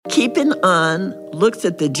Keeping On looks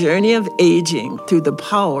at the journey of aging through the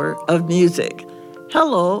power of music.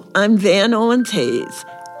 Hello, I'm Van Owens Hayes,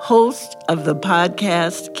 host of the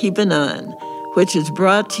podcast Keeping On, which is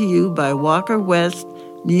brought to you by Walker West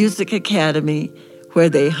Music Academy, where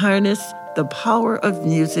they harness the power of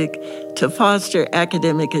music to foster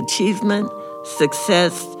academic achievement,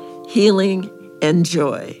 success, healing, and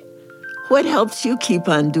joy. What helps you keep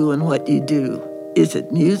on doing what you do? Is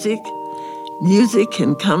it music? Music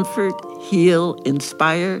can comfort, heal,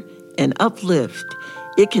 inspire, and uplift.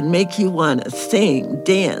 It can make you want to sing,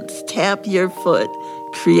 dance, tap your foot,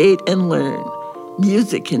 create, and learn.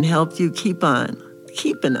 Music can help you keep on,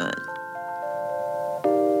 keeping on.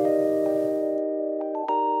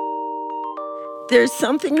 There's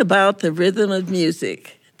something about the rhythm of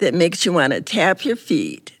music that makes you want to tap your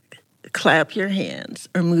feet, clap your hands,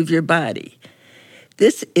 or move your body.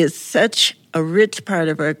 This is such a rich part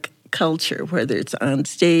of our culture, whether it's on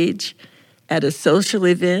stage, at a social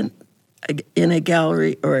event, in a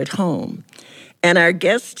gallery, or at home. And our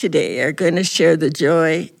guests today are going to share the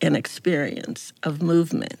joy and experience of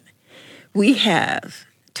movement. We have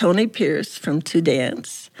Tony Pierce from To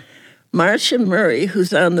Dance, Marcia Murray,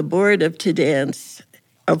 who's on the board of To Dance,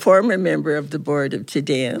 a former member of the board of To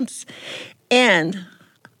Dance, and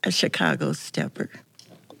a Chicago stepper.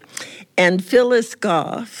 And Phyllis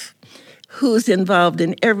Goff, who's involved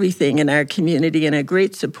in everything in our community and a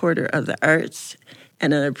great supporter of the arts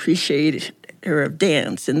and an appreciator of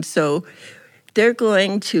dance. And so they're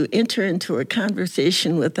going to enter into a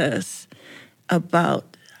conversation with us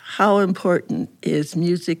about how important is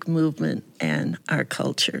music, movement, and our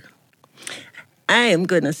culture. I am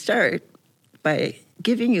going to start by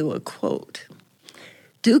giving you a quote.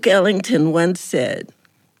 Duke Ellington once said,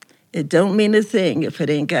 "It don't mean a thing if it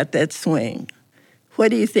ain't got that swing." What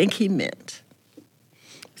do you think he meant?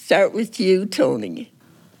 Start with you, Tony.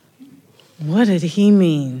 What did he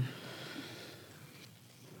mean?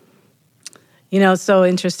 You know, it's so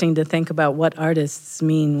interesting to think about what artists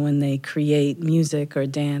mean when they create music or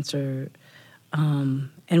dance, or and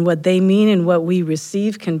what they mean and what we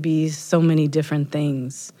receive can be so many different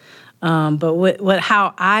things. But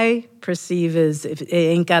how I perceive is, if it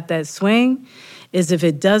ain't got that swing, is if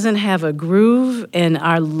it doesn't have a groove, and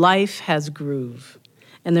our life has groove.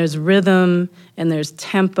 And there's rhythm, and there's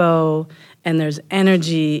tempo, and there's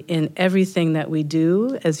energy in everything that we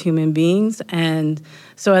do as human beings. And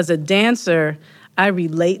so as a dancer, I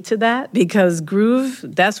relate to that, because groove,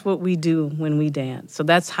 that's what we do when we dance. So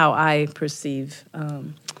that's how I perceive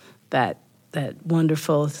that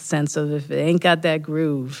wonderful sense of, if it ain't got that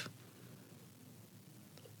groove.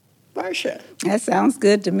 Marcia. That sounds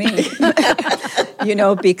good to me. You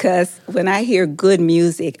know, because when I hear good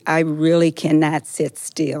music, I really cannot sit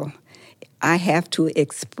still. I have to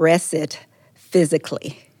express it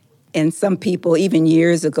physically. And some people, even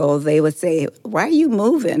years ago, they would say, "Why are you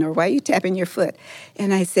moving?" or "Why are you tapping your foot?"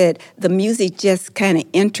 And I said, the music just kind of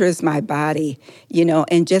enters my body, you know,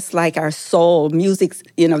 and just like our soul, music,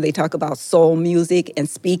 you know, they talk about soul music and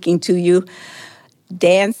speaking to you.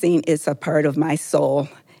 Dancing is a part of my soul.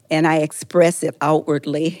 And I express it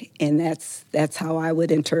outwardly, and that's how I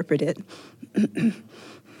would interpret it.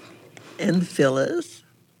 And Phyllis?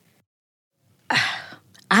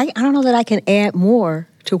 I don't know that I can add more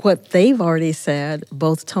to what they've already said,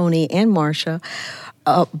 both Tony and Marcia.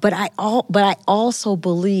 But I also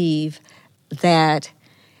believe that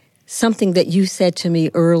something that you said to me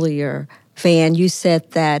earlier, Van, you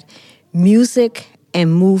said that music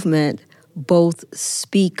and movement both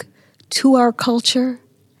speak to our culture,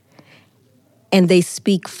 and they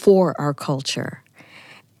speak for our culture.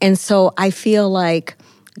 And so I feel like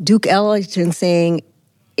Duke Ellington saying,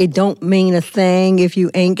 "It don't mean a thing if you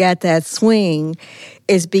ain't got that swing,"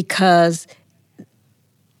 is because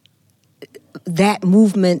that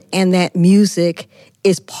movement and that music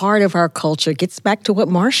is part of our culture. It gets back to what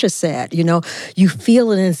Marcia said, you know, you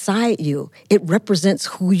feel it inside you. It represents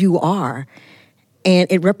who you are, and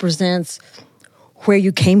it represents where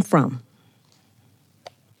you came from.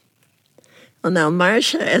 Well, now,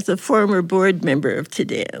 Marcia, as a former board member of To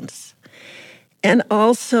Dance, and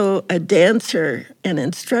also a dancer and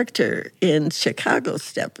instructor in Chicago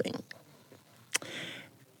stepping,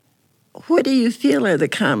 what do you feel are the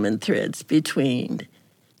common threads between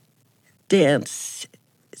dance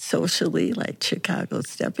socially, like Chicago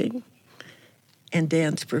stepping, and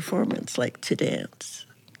dance performance, like To Dance?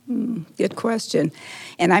 Good question.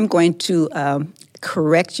 And I'm going to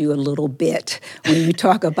correct you a little bit when you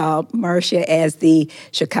talk about Marcia as the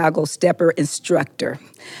Chicago Stepper instructor,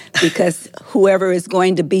 because whoever is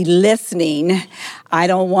going to be listening, I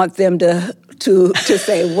don't want them to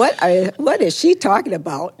say, what is she talking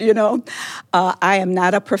about? I am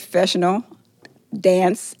not a professional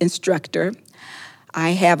dance instructor.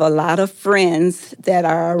 I have a lot of friends that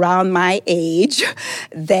are around my age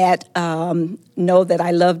that know that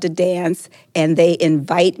I love to dance, and they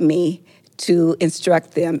invite me to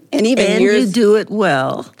instruct them. And you do it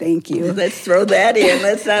well. Thank you. Let's throw that in.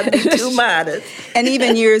 Let's not be too modest. And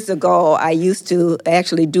even years ago, I used to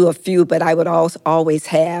actually do a few, but I would always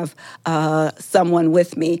have someone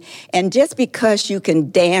with me. And just because you can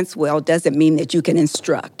dance well doesn't mean that you can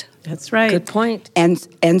instruct. That's right. Good point. And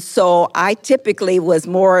so I typically was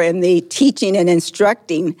more in the teaching and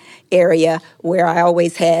instructing area, where I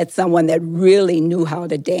always had someone that really knew how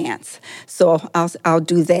to dance. So I'll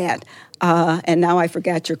do that. And now I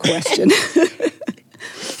forgot your question.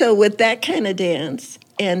 So with that kind of dance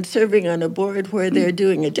and serving on a board where they're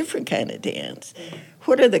doing a different kind of dance,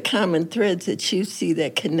 what are the common threads that you see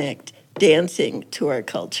that connect dancing to our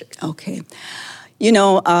culture? Okay.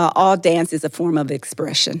 All dance is a form of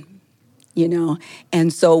expression.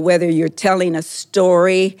 And so whether you're telling a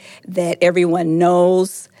story that everyone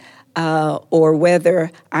knows, or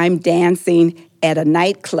whether I'm dancing at a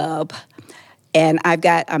nightclub and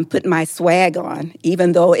I'm putting my swag on,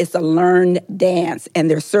 even though it's a learned dance and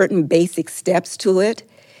there's certain basic steps to it,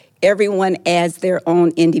 everyone adds their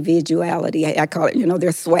own individuality. I call it,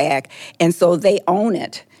 their swag. And so they own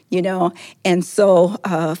it. And so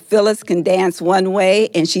Phyllis can dance one way,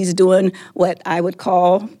 and she's doing what I would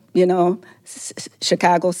call,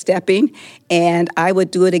 Chicago stepping, and I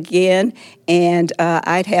would do it again, and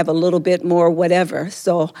I'd have a little bit more whatever.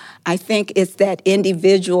 So I think it's that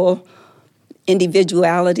individuality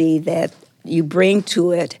that you bring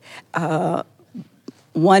to it.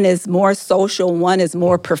 One is more social, one is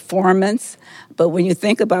more performance, but when you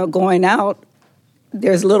think about going out,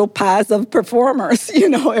 there's little pods of performers.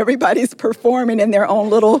 Everybody's performing in their own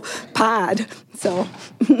little pod. So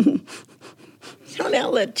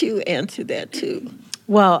I'll let you answer that too.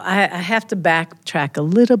 Well, I have to backtrack a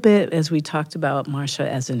little bit, as we talked about Marcia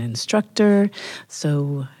as an instructor.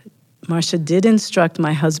 So Marcia did instruct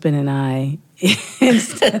my husband and I in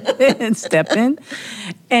Step-In.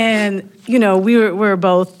 And, we're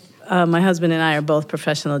both, my husband and I are both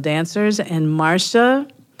professional dancers, and Marcia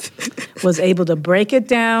was able to break it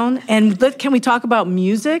down. And can we talk about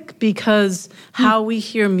music? Because how we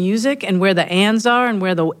hear music and where the ands are and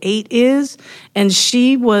where the 8 is. And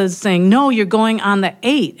she was saying, no, you're going on the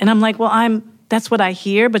 8. And I'm like, well, that's what I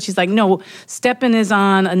hear. But she's like, no, Step-In is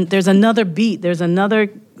on, and there's another beat. There's another,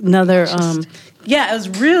 it was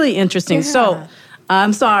really interesting. Yeah. So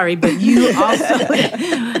I'm sorry, but you also,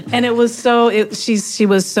 and it was she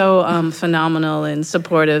was so phenomenal and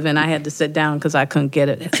supportive, and I had to sit down because I couldn't get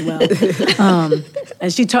it as well.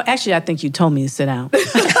 And she actually, I think you told me to sit down.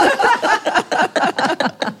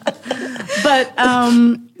 But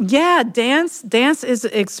dance is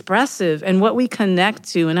expressive, and what we connect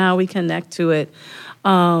to and how we connect to it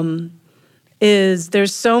is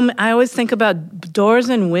there's I always think about doors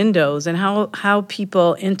and windows and how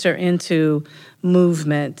people enter into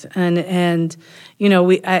movement, and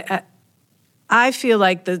I feel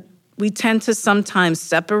like we tend to sometimes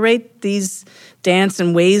separate these dance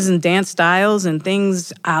and ways and dance styles and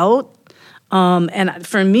things out, and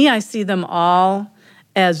for me, I see them all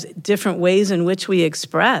as different ways in which we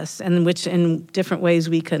express and in different ways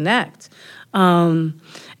we connect.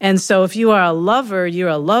 And so if you are a lover, you're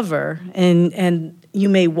a lover, and you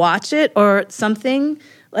may watch it or something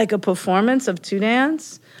like a performance of two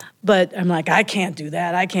dance. But I'm like, I can't do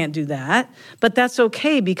that. But that's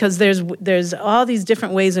okay, because there's all these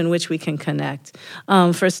different ways in which we can connect.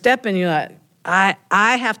 For Step-In, you're like,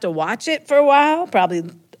 I have to watch it for a while, probably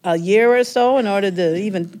a year or so, in order to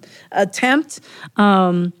even attempt.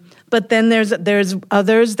 But then there's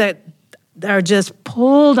others that are just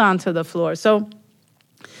pulled onto the floor. So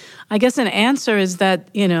I guess an answer is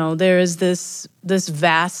that, there is this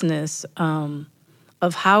vastness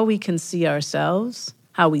of how we can see ourselves,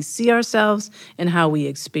 how we see ourselves, and how we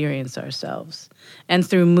experience ourselves. And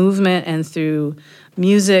through movement and through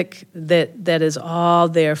music, that is all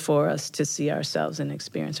there for us to see ourselves and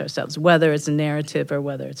experience ourselves, whether it's a narrative or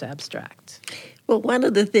whether it's abstract. Well, one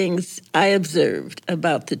of the things I observed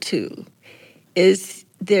about the two is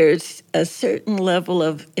there's a certain level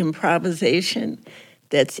of improvisation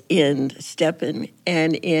that's in Step-In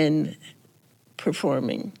and in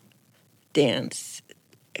performing dance,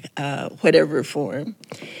 whatever form.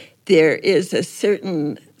 There is a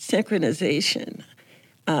certain synchronization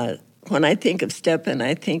When I think of stepping,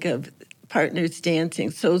 I think of partners dancing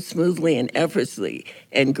so smoothly and effortlessly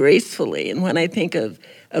and gracefully. And when I think of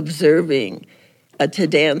observing a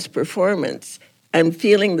to-dance performance, I'm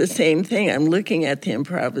feeling the same thing. I'm looking at the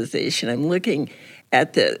improvisation. I'm looking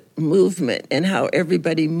at the movement and how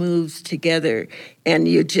everybody moves together, and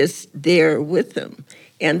you're just there with them.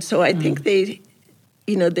 And so I think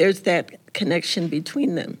there's that connection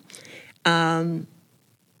between them.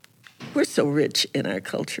 We're so rich in our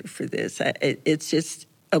culture for this. It's just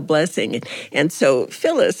a blessing. And so,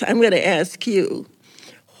 Phyllis, I'm going to ask you,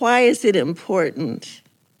 why is it important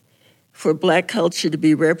for Black culture to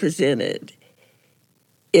be represented,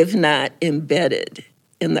 if not embedded,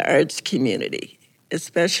 in the arts community,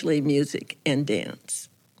 especially music and dance?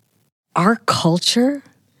 Our culture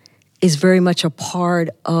is very much a part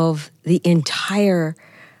of the entire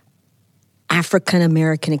African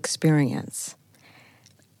American experience.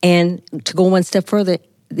 And to go one step further,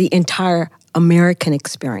 the entire American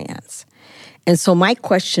experience. And so my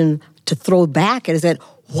question to throw back is that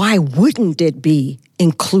why wouldn't it be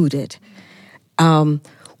included?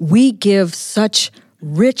 We give such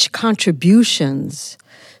rich contributions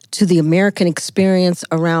to the American experience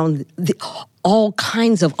around all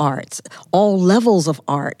kinds of arts, all levels of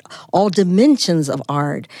art, all dimensions of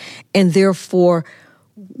art. And therefore,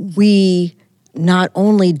 we not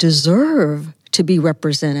only deserve to be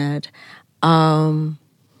represented,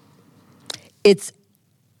 it's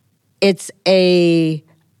a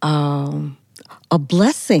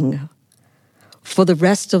blessing for the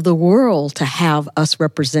rest of the world to have us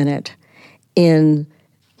represented in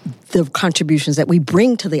the contributions that we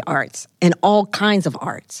bring to the arts and all kinds of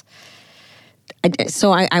arts.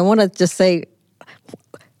 So I want to just say,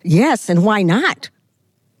 yes, and why not?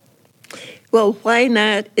 Well, why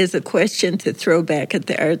not is a question to throw back at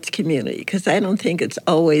the arts community, because I don't think it's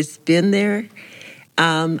always been there.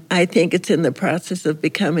 I think it's in the process of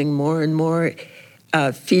becoming more and more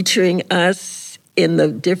featuring us in the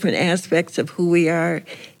different aspects of who we are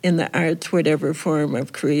in the arts, whatever form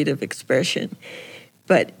of creative expression.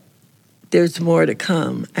 But there's more to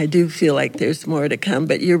come. I do feel like there's more to come.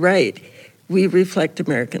 But you're right. We reflect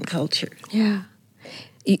American culture. Yeah.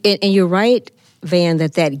 And you're right, Van,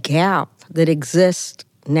 that gap that exists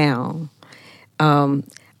now,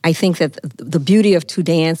 I think that the beauty of To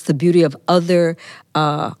Dance, the beauty of other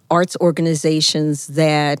arts organizations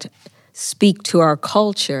that speak to our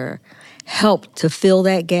culture help to fill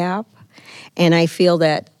that gap. And I feel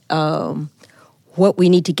that what we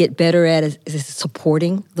need to get better at is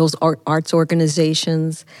supporting those arts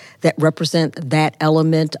organizations that represent that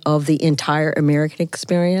element of the entire American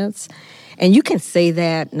experience. And you can say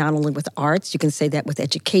that not only with arts, you can say that with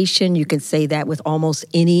education, you can say that with almost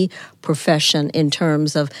any profession in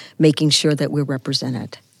terms of making sure that we're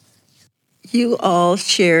represented. You all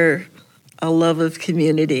share a love of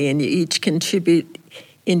community, and you each contribute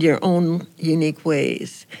in your own unique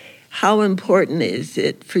ways. How important is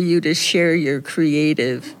it for you to share your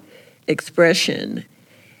creative expression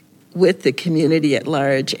with the community at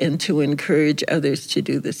large and to encourage others to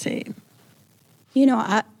do the same? You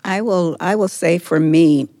know, I will say for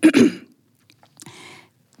me,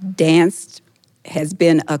 dance has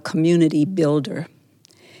been a community builder.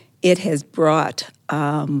 It has brought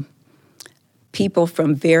people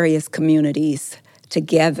from various communities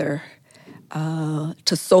together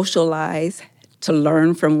to socialize, to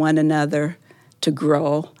learn from one another, to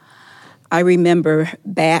grow. I remember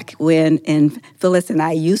back when, and Phyllis and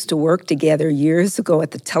I used to work together years ago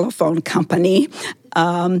at the telephone company.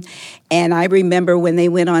 And I remember when they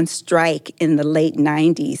went on strike in the late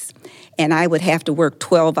 90s, and I would have to work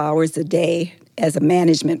 12 hours a day as a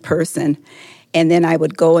management person. And then I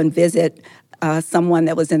would go and visit someone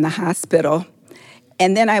that was in the hospital.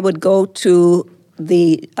 And then I would go to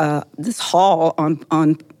this hall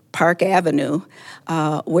on Park Avenue,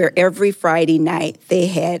 where every Friday night they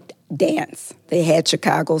had dance. They had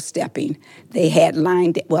Chicago stepping. They had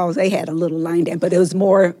they had a little line dance, but it was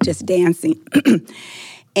more just dancing.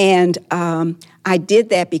 And I did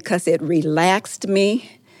that because it relaxed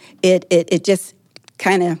me. It just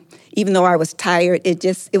kind of, even though I was tired,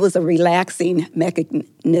 it was a relaxing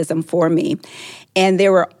mechanism for me. And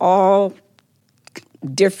there were all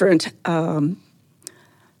different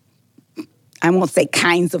I won't say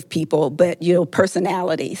kinds of people, but,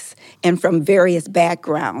 personalities and from various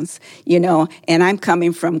backgrounds, and I'm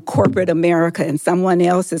coming from corporate America, and someone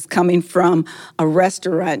else is coming from a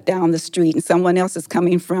restaurant down the street, and someone else is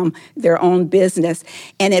coming from their own business.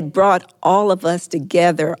 And it brought all of us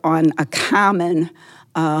together on a common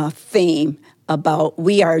theme about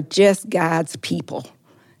we are just God's people.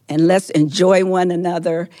 and let's enjoy one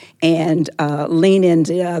another and lean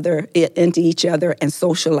into each other and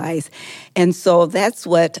socialize. And so that's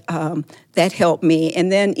what that helped me.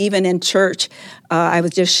 And then even in church, I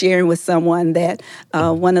was just sharing with someone that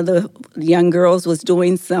one of the young girls was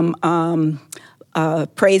doing some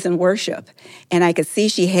praise and worship, and I could see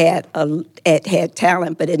she had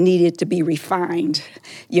talent, but it needed to be refined,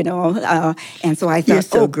 and so I thought, you're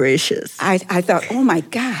so gracious. I thought, oh my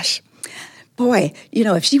gosh, boy,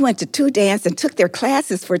 if she went to Two Dance and took their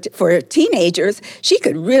classes for teenagers, she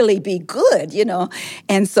could really be good,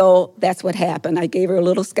 And so that's what happened. I gave her a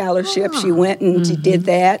little scholarship. She went and she did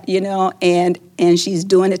that, and she's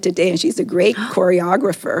doing it today. And she's a great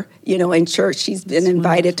choreographer, in church. She's been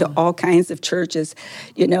invited to all kinds of churches,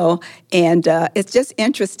 And it's just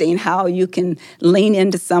interesting how you can lean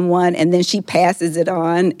into someone and then she passes it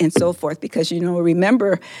on and so forth. Because,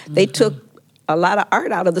 remember, they took a lot of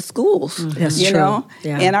art out of the schools, That's true.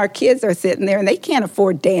 Yeah. And our kids are sitting there and they can't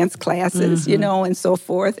afford dance classes, and so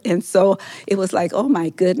forth. And so it was like, oh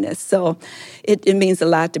my goodness. So it means a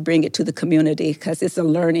lot to bring it to the community because it's a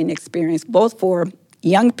learning experience, both for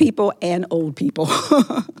young people and old people,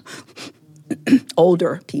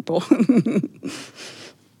 older people.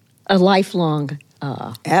 A lifelong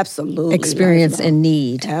absolutely experience lifelong. and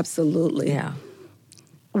need. Absolutely. Yeah.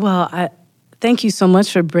 Well, thank you so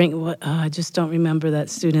much for bringing. I just don't remember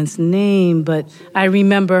that student's name, but I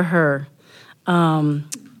remember her,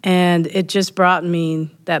 and it just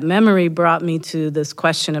that memory brought me to this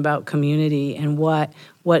question about community and what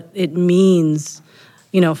it means.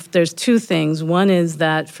 There's two things. One is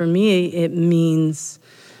that for me, it means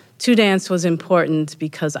Two Dance was important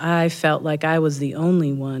because I felt like I was the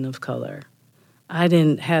only one of color. I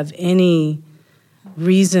didn't have any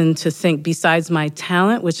reason to think besides my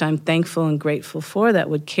talent, which I'm thankful and grateful for,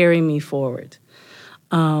 that would carry me forward.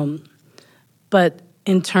 But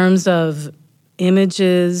in terms of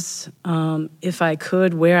images, if I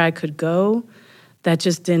could, where I could go, that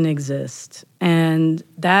just didn't exist. And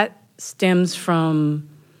that stems from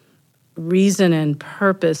reason and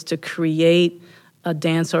purpose to create a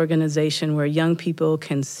dance organization where young people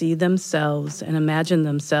can see themselves and imagine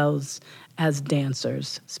themselves as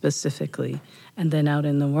dancers specifically, and then out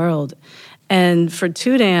in the world. And for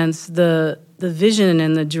Two Dance, the vision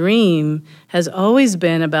and the dream has always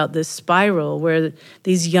been about this spiral where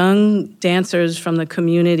these young dancers from the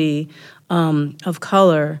community of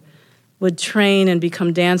color would train and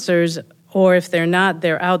become dancers, or if they're not,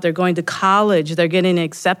 they're out, they're going to college, they're getting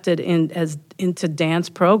accepted into dance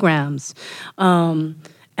programs.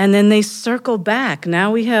 And then they circle back.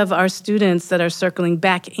 Now we have our students that are circling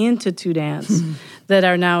back into Two Dance that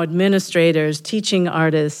are now administrators, teaching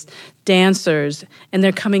artists, dancers, and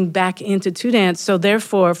they're coming back into Two Dance. So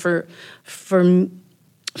therefore, for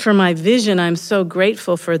my vision, I'm so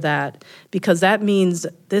grateful for that because that means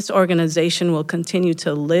this organization will continue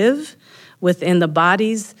to live within the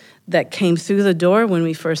bodies that came through the door when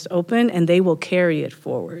we first opened, and they will carry it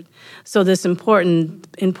forward. So this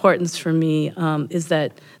importance for me is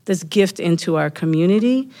that this gift into our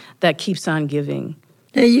community that keeps on giving.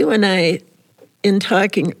 Now, you and I, in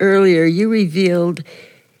talking earlier, you revealed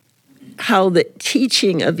how the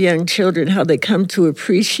teaching of young children, how they come to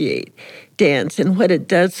appreciate dance and what it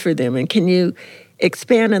does for them. And can you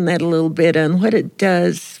expand on that a little bit, on what it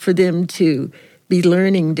does for them to be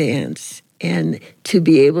learning dance and to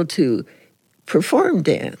be able to perform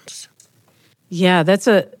dance? Yeah,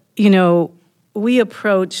 we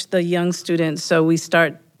approach the young students, so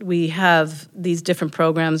we have these different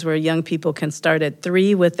programs where young people can start at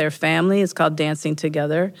 3 with their family. It's called Dancing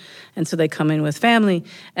Together. And so they come in with family,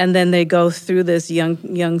 and then they go through this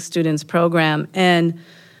young students program. And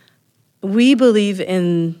we believe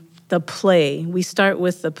in the play. We start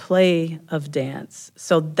with the play of dance.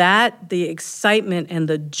 So that the excitement and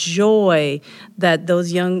the joy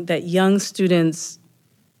that young students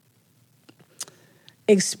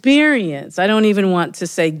experience, I don't even want to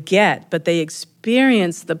say get, but they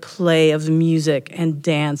experience the play of music and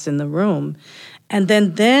dance in the room. And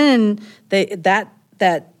then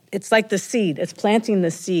it's like the seed, it's planting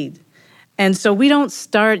the seed. And so we don't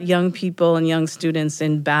start young people and young students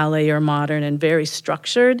in ballet or modern and very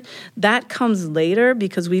structured. That comes later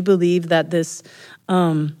because we believe that this,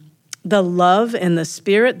 the love and the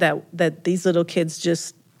spirit that these little kids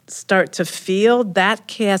just start to feel, that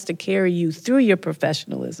has to carry you through your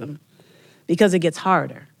professionalism because it gets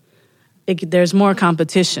harder. There's more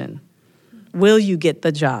competition. Will you get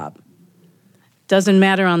the job? Doesn't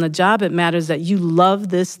matter on the job. It matters that you love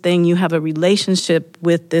this thing. You have a relationship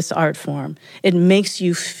with this art form. It makes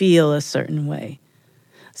you feel a certain way.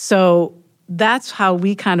 So that's how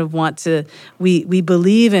we kind of want to, we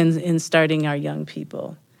believe in starting our young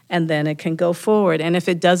people. And then it can go forward. And if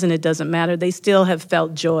it doesn't matter. They still have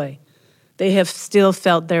felt joy. They have still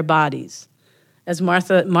felt their bodies. As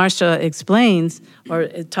Marsha explains, or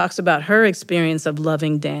it talks about her experience of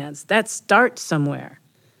loving dance, that starts somewhere.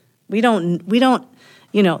 We don't,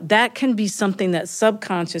 that can be something that's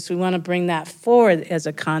subconscious. We want to bring that forward as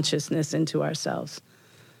a consciousness into ourselves.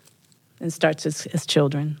 And starts as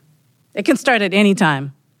children. It can start at any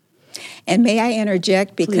time. And may I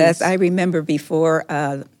interject? Because Please. I remember before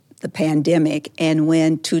the pandemic, and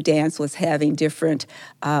when To Dance was having different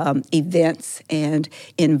events and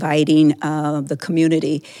inviting the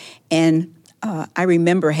community. And I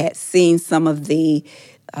remember seeing some of the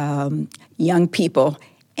young people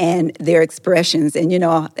and their expressions. And,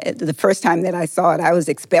 the first time that I saw it, I was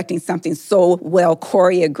expecting something so well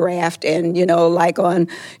choreographed and, like on,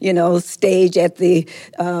 stage at the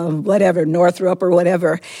Northrop or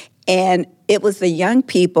whatever. And it was the young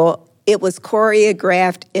people. It was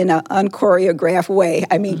choreographed in an unchoreographed way.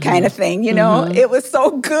 I mean, kind of thing, It was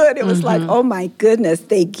so good. It was like, oh my goodness,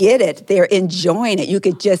 they get it. They're enjoying it. You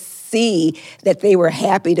could just see that they were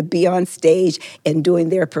happy to be on stage and doing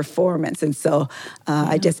their performance. And so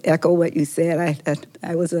I just echo what you said.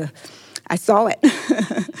 I saw it.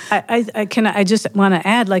 I just want to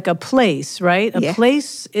add, like, a place, right? A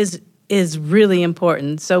place is really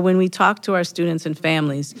important. So when we talk to our students and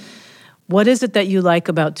families, what is it that you like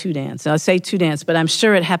about To Dance? I'll say To Dance, but I'm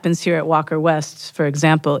sure it happens here at Walker West, for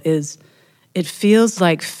example, is it feels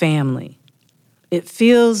like family. It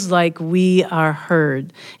feels like we are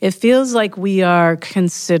heard. It feels like we are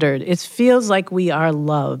considered. It feels like we are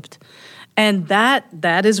loved. And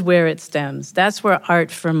that is where it stems. That's where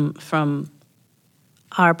art from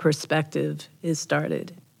our perspective is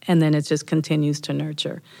started. And then it just continues to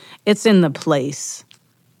nurture. It's in the place.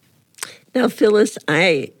 Now, Phyllis,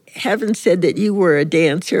 I haven't said that you were a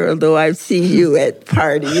dancer, although I've seen you at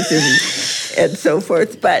parties and so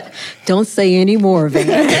forth, but... Don't say any more,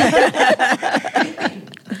 Van.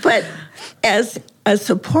 But as a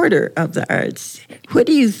supporter of the arts, what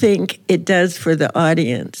do you think it does for the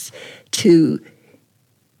audience to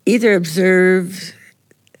either observe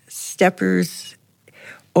steppers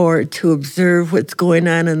or to observe what's going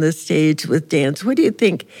on the stage with dance? What do you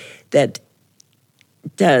think that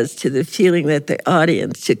does to the feeling that the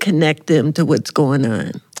audience, to connect them to what's going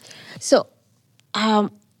on? So,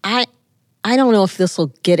 I don't know if this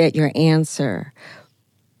will get at your answer,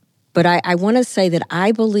 but I want to say that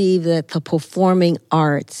I believe that the performing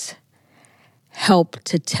arts help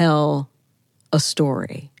to tell a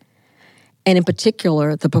story. And in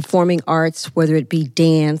particular, the performing arts, whether it be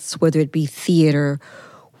dance, whether it be theater,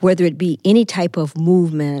 whether it be any type of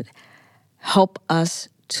movement, help us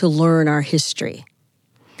to learn our history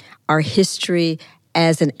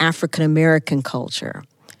as an African American culture.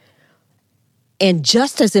 And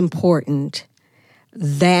just as important,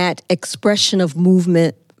 that expression of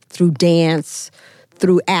movement through dance,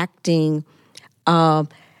 through acting,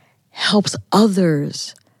 helps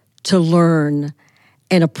others to learn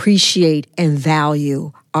and appreciate and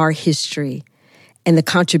value our history and the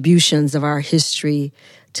contributions of our history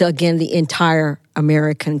to, again, the entire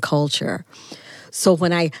American culture. So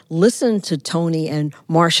when I listen to Tony and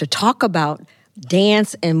Marsha talk about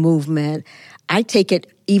dance and movement, I take it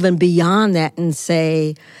even beyond that and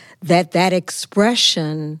say that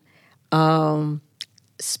expression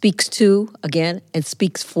speaks to, again, and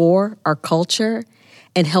speaks for our culture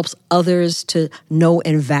and helps others to know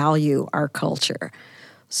and value our culture.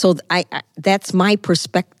 So that's my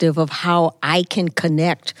perspective of how I can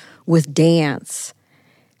connect with dance,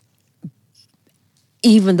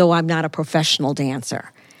 even though I'm not a professional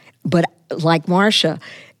dancer. But like Marsha,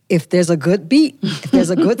 if there's a good beat, if there's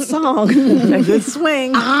a good song, a good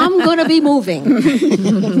swing, I'm going to be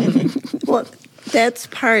moving. Well, that's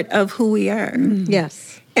part of who we are.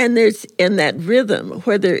 Yes. And there's in that rhythm,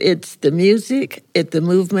 whether it's the music, the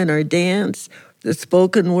movement or dance, the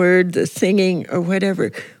spoken word, the singing or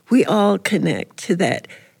whatever, we all connect to that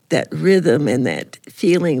rhythm and that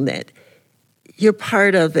feeling that you're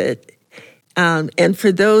part of it. And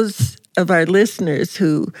for those of our listeners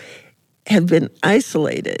who have been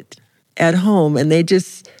isolated at home and they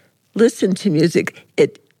just listen to music,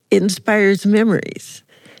 it inspires memories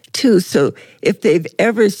too. So if they've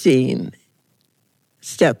ever seen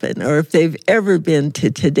Steppin', or if they've ever been to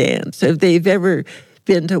dance, or if they've ever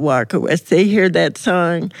been to Walker West, they hear that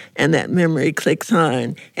song and that memory clicks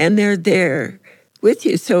on and they're there with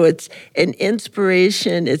you. So it's an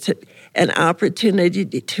inspiration, it's an opportunity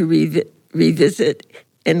to revisit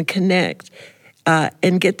and connect.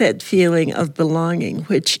 and get that feeling of belonging,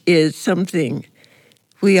 which is something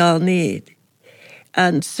we all need.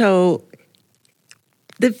 And so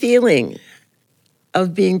the feeling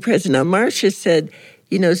of being present. Now, Marcia said,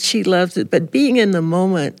 she loves it, but being in the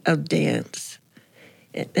moment of dance.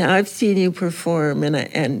 Now, I've seen you perform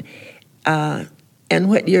and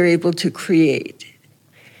what you're able to create.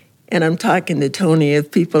 And I'm talking to Tony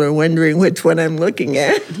if people are wondering which one I'm looking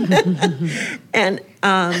at. And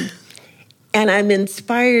I'm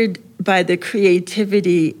inspired by the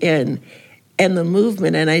creativity and the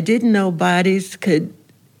movement. And I didn't know bodies could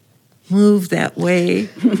move that way.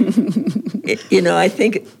 I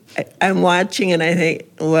think I'm watching and I think,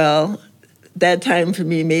 well, that time for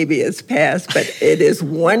me maybe has passed, but it is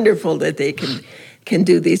wonderful that they can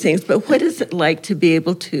do these things. But what is it like to be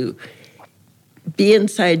able to be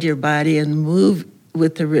inside your body and move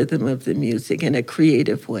with the rhythm of the music in a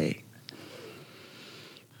creative way?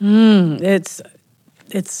 It's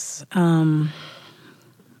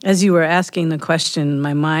as you were asking the question,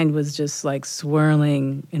 my mind was just like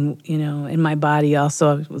swirling, and my body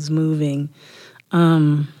also was moving.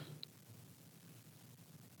 I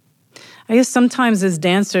guess sometimes as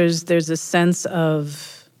dancers, there's a sense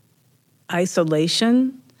of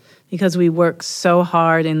isolation because we work so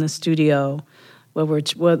hard in the studio,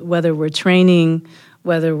 whether we're training,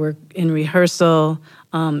 whether we're in rehearsal.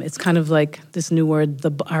 It's kind of like this new word,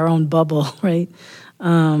 our own bubble, right?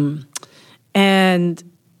 And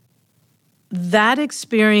that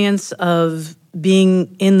experience of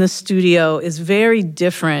being in the studio is very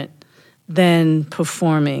different than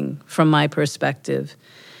performing from my perspective.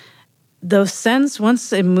 The sense,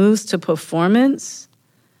 once it moves to performance,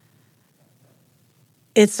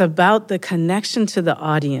 it's about the connection to the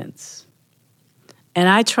audience. And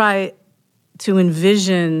I try to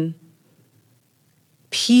envision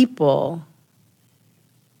people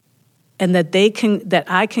and that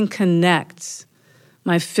I can connect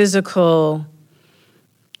my physical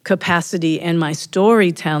capacity and my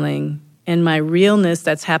storytelling and my realness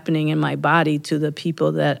that's happening in my body to the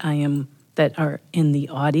people that are in the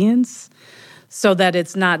audience, so that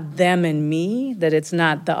it's not them and me, that it's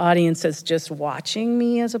not the audience that's just watching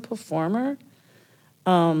me as a performer,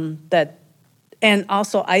 and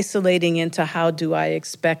also isolating into how do I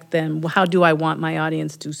expect them, how do I want my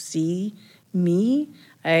audience to see me?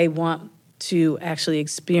 I want to actually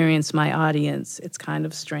experience my audience. It's kind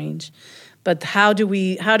of strange. But how do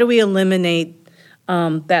we eliminate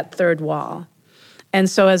that third wall? And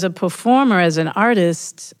so as a performer, as an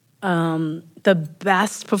artist, the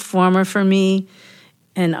best performer for me,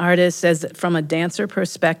 an artist from a dancer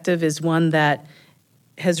perspective, is one that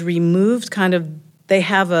has removed they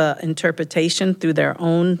have an interpretation through their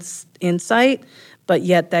own insight, but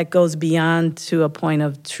yet that goes beyond to a point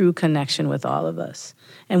of true connection with all of us.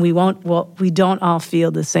 And we don't all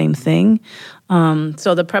feel the same thing.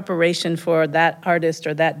 So the preparation for that artist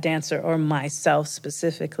or that dancer or myself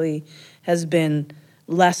specifically has been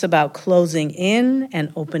less about closing in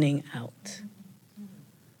and opening out.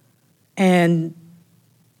 And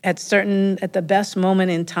at the best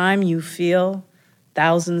moment in time, you feel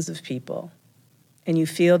thousands of people. And you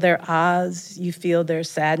feel their ahs, you feel their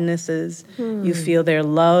sadnesses, you feel their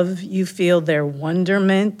love, you feel their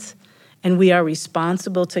wonderment, and we are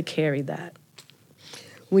responsible to carry that.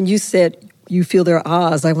 When you said you feel their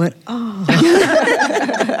ahs, I went, oh.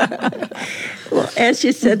 Well, as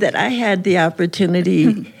you said that, I had the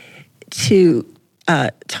opportunity to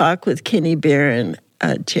talk with Kenny Barron,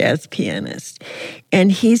 a jazz pianist,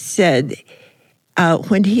 and he said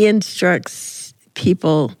when he instructs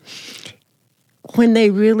people, when they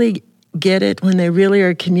really get it, when they really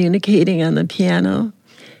are communicating on the piano,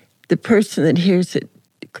 the person that hears it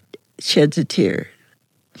sheds a tear.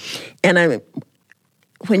 And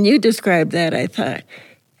when you described that, I thought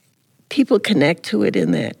people connect to it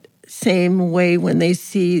in that same way when they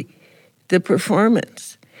see the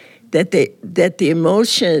performance, that the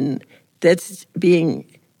emotion that's being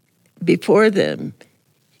before them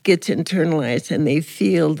gets internalized and they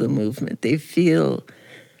feel the movement, they feel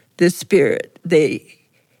the spirit, they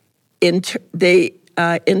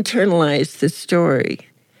internalize the story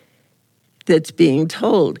that's being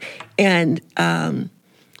told. And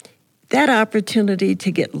that opportunity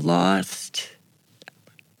to get lost,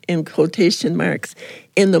 in quotation marks,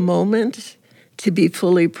 in the moment, to be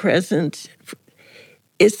fully present,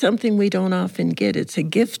 is something we don't often get. It's a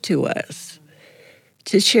gift to us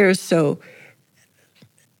to share. So,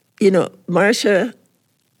 Marcia,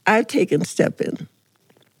 I've taken step in.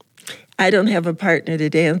 I don't have a partner to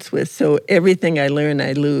dance with, so everything I learn,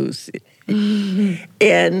 I lose.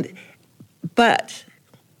 But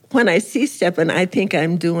when I see step in, I think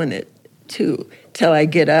I'm doing it too, till I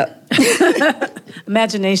get up.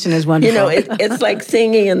 Imagination is wonderful. You know, it's like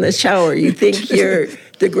singing in the shower. You think you're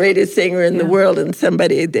the greatest singer in the world, and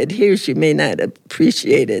somebody that hears you may not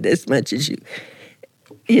appreciate it as much as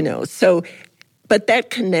you know. So, but that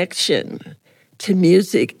connection to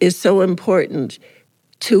music is so important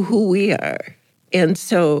to who we are. And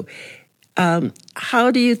so,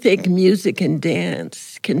 how do you think music and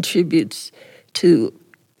dance contributes to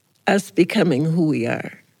us becoming who we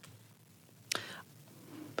are?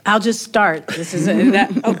 I'll just start. This is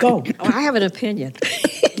go. Oh, I have an opinion.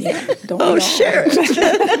 Share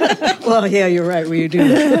it. Well, yeah, you're right. We do.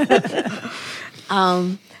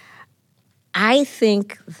 I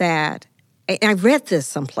think that, and I read this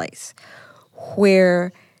someplace,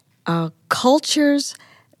 where cultures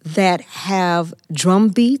that have drum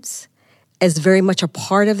beats as very much a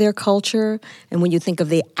part of their culture, and when you think of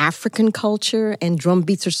the African culture, and drum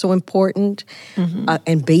beats are so important,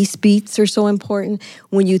 and bass beats are so important.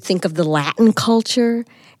 When you think of the Latin culture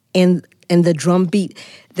and the drum beat,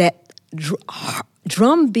 that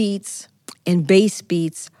drum beats and bass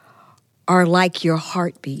beats are like your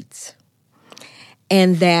heartbeats,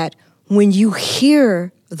 and that when you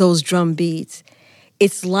hear those drum beats,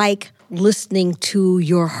 it's like listening to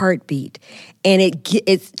your heartbeat, and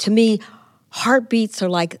it's to me. Heartbeats are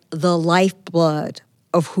like the lifeblood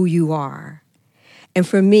of who you are. And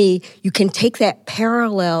for me, you can take that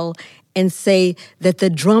parallel and say that the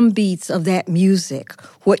drum beats of that music,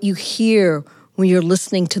 what you hear when you're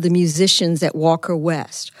listening to the musicians at Walker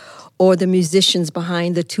West, or the musicians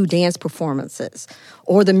behind the 2 dance performances,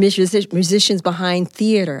 or the musicians behind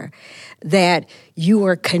theater, that you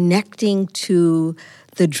are connecting to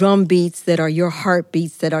the drum beats that are your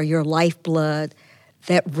heartbeats, that are your lifeblood,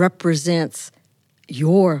 that represents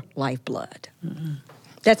your lifeblood. Mm-hmm.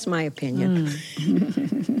 That's my opinion.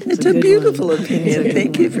 It's a beautiful opinion.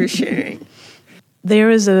 Thank you for sharing. There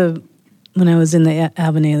is when I was in the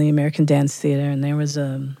Alvin Ailey American Dance Theater, and there was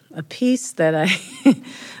a piece that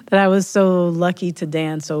I was so lucky to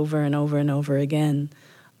dance over and over and over again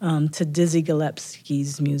to Dizzy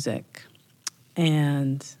Gillespie's music.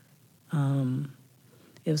 And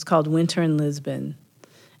it was called Winter in Lisbon.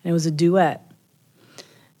 And it was a duet.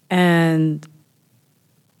 And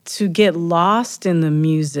to get lost in the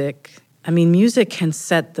music, I mean, music can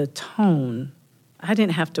set the tone. I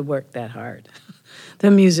didn't have to work that hard.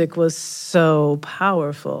 The music was so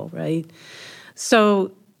powerful, right?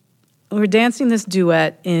 So we were dancing this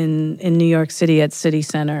duet in New York City at City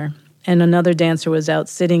Center, and another dancer was out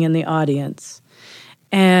sitting in the audience.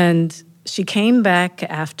 And she came back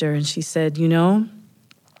after and she said, you know,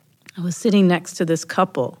 I was sitting next to this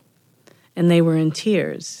couple, and they were in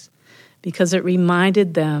tears because it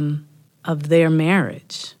reminded them of their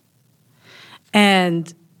marriage.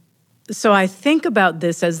 And so I think about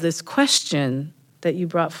this as this question that you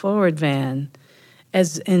brought forward, Van,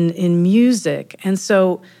 as in music. And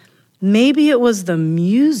so maybe it was the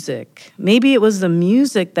music. Maybe it was the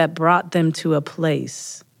music that brought them to a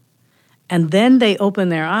place. And then they open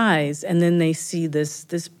their eyes, and then they see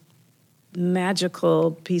this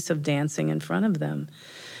magical piece of dancing in front of them.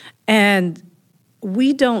 And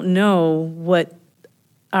we don't know what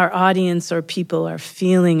our audience or people are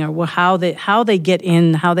feeling, or how they get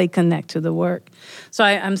in, how they connect to the work. So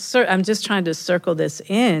I'm just trying to circle this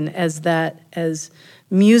in as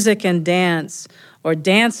music and dance, or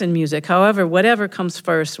dance and music, however, whatever comes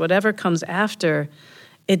first, whatever comes after,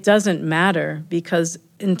 it doesn't matter, because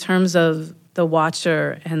in terms of the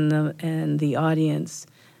watcher and the audience,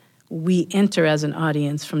 we enter as an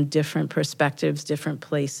audience from different perspectives, different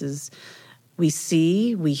places. We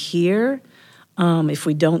see, we hear. If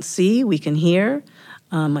we don't see, we can hear,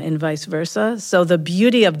 and vice versa. So the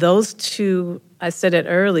beauty of those two, I said it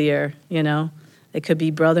earlier, you know, it could be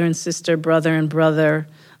brother and sister, brother and brother,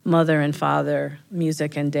 mother and father,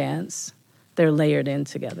 music and dance. They're layered in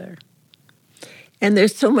together. And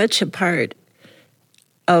there's so much a part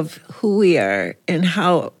of who we are and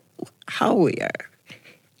how we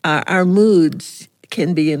are. Our moods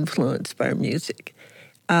can be influenced by music,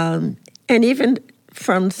 and even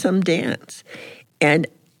from some dance. And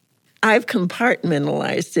I've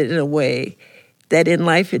compartmentalized it in a way that in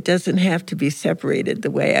life it doesn't have to be separated, the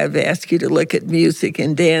way I've asked you to look at music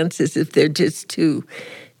and dance as if they're just two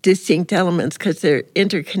distinct elements, because they're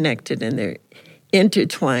interconnected and they're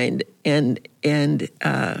intertwined and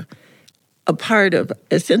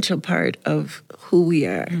essential part of who we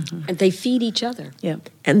are. Mm-hmm. And they feed each other. Yeah.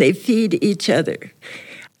 And they feed each other.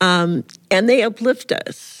 And they uplift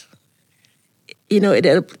us. You know,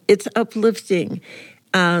 it's uplifting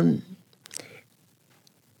to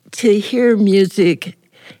hear music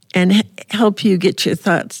and help you get your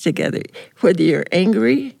thoughts together. Whether you're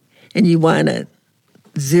angry and you want to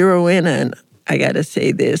zero in on, I got to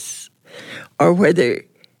say this, or whether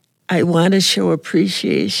I want to show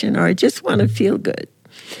appreciation or I just want to feel good.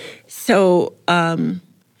 So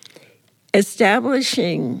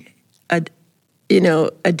establishing a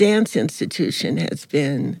dance institution has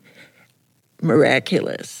been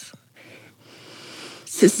miraculous.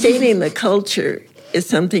 Sustaining the culture is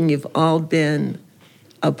something you've all been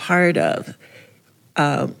a part of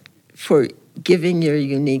for giving your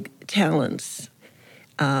unique talents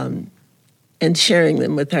and sharing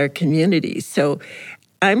them with our community. So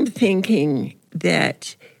I'm thinking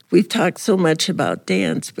that we've talked so much about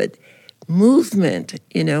dance, but movement,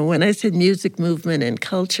 when I said music, movement, and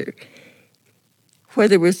culture,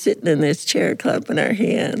 whether we're sitting in this chair clapping our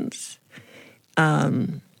hands,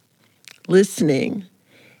 listening,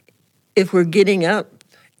 if we're getting up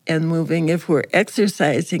and moving, if we're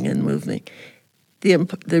exercising and moving,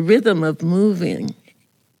 the rhythm of moving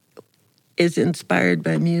is inspired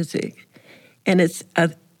by music. And it's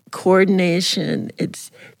a coordination,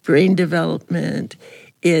 it's brain development,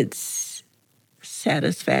 it's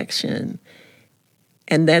satisfaction,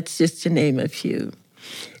 and that's just to name a few.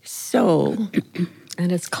 So...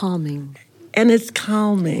 And it's calming.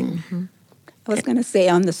 Mm-hmm. I was going to say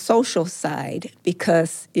on the social side,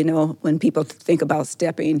 because, when people think about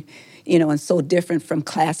stepping, and so different from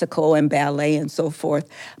classical and ballet and so forth,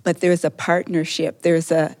 but there's a partnership,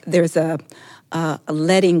 there's a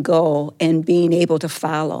letting go and being able to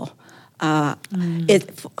follow.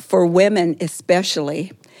 For women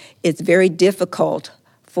especially, it's very difficult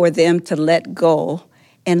for them to let go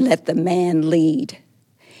and let the man lead.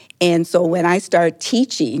 And so when I start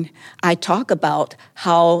teaching, I talk about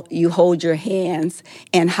how you hold your hands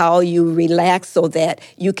and how you relax so that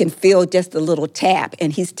you can feel just a little tap.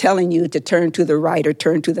 And he's telling you to turn to the right or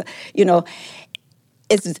turn to the,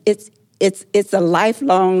 it's a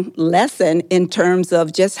lifelong lesson in terms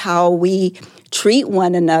of just how we treat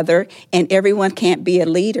one another, and everyone can't be a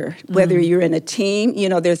leader. Whether you're in a team,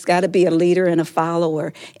 there's got to be a leader and a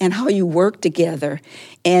follower, and how you work together.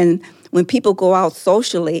 And when people go out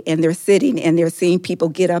socially and they're sitting and they're seeing people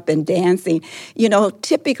get up and dancing,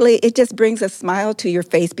 typically it just brings a smile to your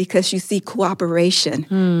face because you see cooperation.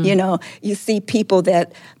 You see people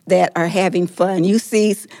that are having fun. You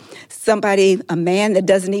see a man that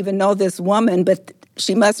doesn't even know this woman, but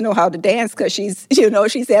she must know how to dance because she's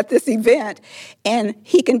at this event, and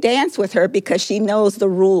he can dance with her because she knows the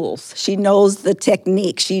rules. She knows the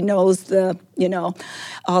technique. She knows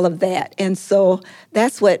all of that. And so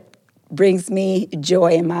that's what brings me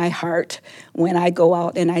joy in my heart when I go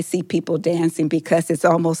out and I see people dancing, because it's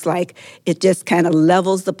almost like it just kind of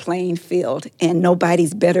levels the playing field and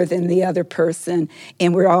nobody's better than the other person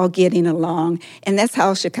and we're all getting along. And that's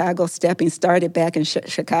how Chicago Stepping started back in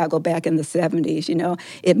Chicago back in the 70s.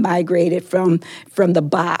 It migrated from the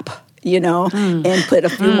bop, and put a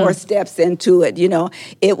few more steps into it.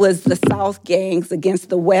 It was the South gangs against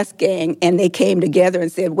the West gang, and they came together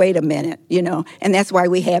and said, wait a minute, and that's why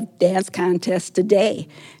we have dance contests today,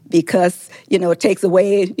 because, it takes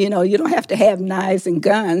away, you don't have to have knives and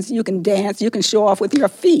guns. You can dance, you can show off with your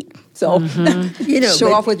feet. So,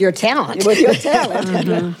 show off with your talent. With your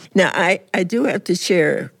talent. Now, I do have to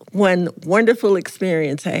share one wonderful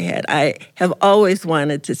experience I had. I have always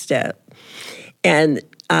wanted to step, and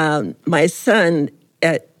my son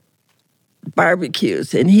at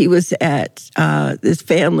barbecues, and he was at this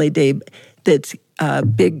family day that's a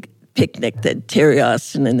big picnic that Terry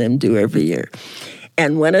Austin and them do every year.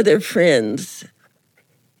 And one of their friends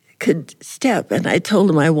could step, and I told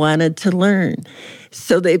him I wanted to learn.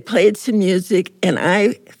 So they played some music, and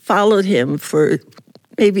I followed him for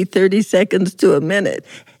maybe 30 seconds to a minute,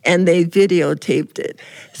 and they videotaped it.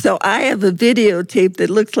 So I have a videotape that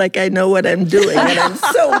looks like I know what I'm doing, and I'm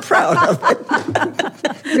so proud of it.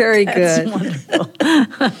 Very good. Wonderful.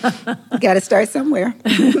 Got to start somewhere.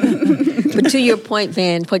 But to your point,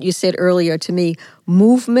 Van, what you said earlier to me,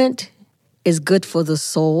 movement is good for the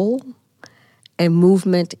soul, and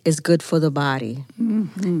movement is good for the body.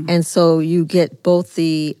 Mm-hmm. And so you get both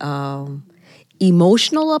the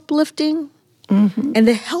emotional uplifting and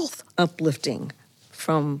the health uplifting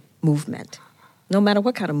from movement, no matter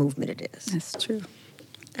what kind of movement it is. That's true.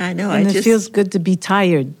 I know. And it feels good to be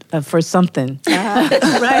tired for something,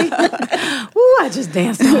 right? Ooh, I just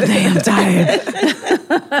danced all day. I'm tired.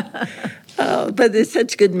 But there's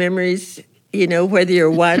such good memories, whether you're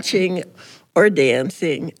watching or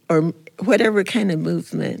dancing or whatever kind of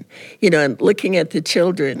movement, and looking at the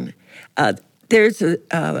children. There's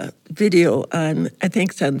a video I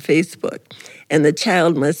think it's on Facebook, and the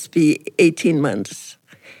child must be 18 months.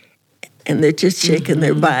 and they're just shaking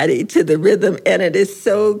their body to the rhythm, and it is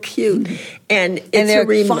so cute. And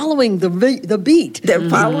they're following the beat. They're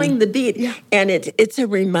following the beat, and it's a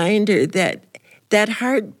reminder that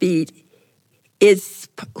heartbeat is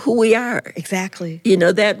who we are. Exactly. You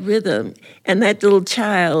know, that rhythm and that little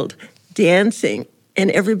child dancing, and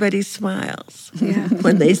everybody smiles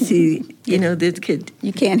when they see, you know, this kid.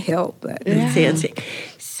 You can't help but dancing.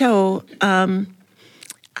 So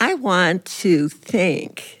I want to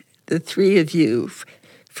thank the three of you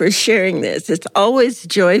for sharing this. It's always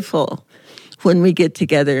joyful when we get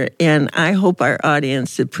together, and I hope our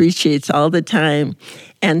audience appreciates all the time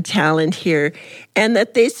and talent here, and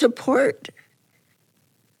that they support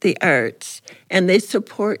the arts, and they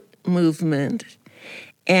support movement.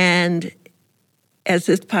 And as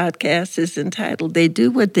this podcast is entitled, they do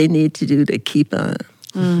what they need to do to keep on.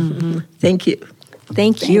 Thank you.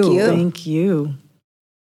 Thank you. Thank you.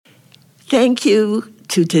 Thank you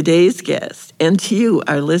to today's guest and to you,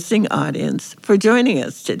 our listening audience, for joining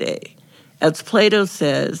us today. As Plato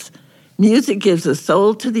says, music gives a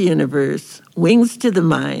soul to the universe, wings to the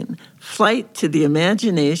mind, flight to the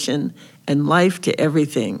imagination, and life to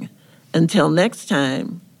everything. Until next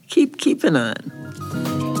time, keep keeping on.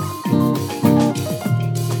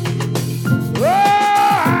 Oh,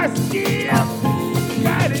 I still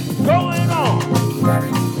got it going on.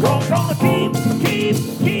 Gonna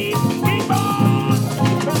keep on.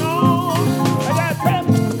 I got pep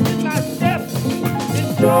in my step.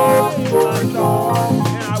 Enjoy.